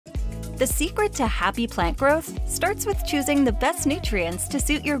The secret to happy plant growth starts with choosing the best nutrients to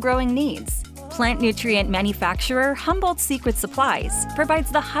suit your growing needs. Plant nutrient manufacturer Humboldts Secret Supplies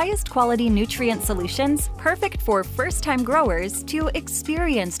provides the highest quality nutrient solutions perfect for first-time growers to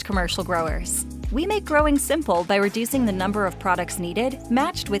experienced commercial growers. We make growing simple by reducing the number of products needed,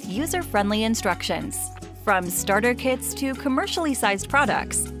 matched with user-friendly instructions. From starter kits to commercially sized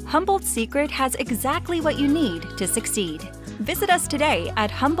products, Humboldts Secret has exactly what you need to succeed. Visit us today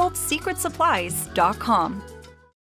at HumboldtsSecretSupplies.com.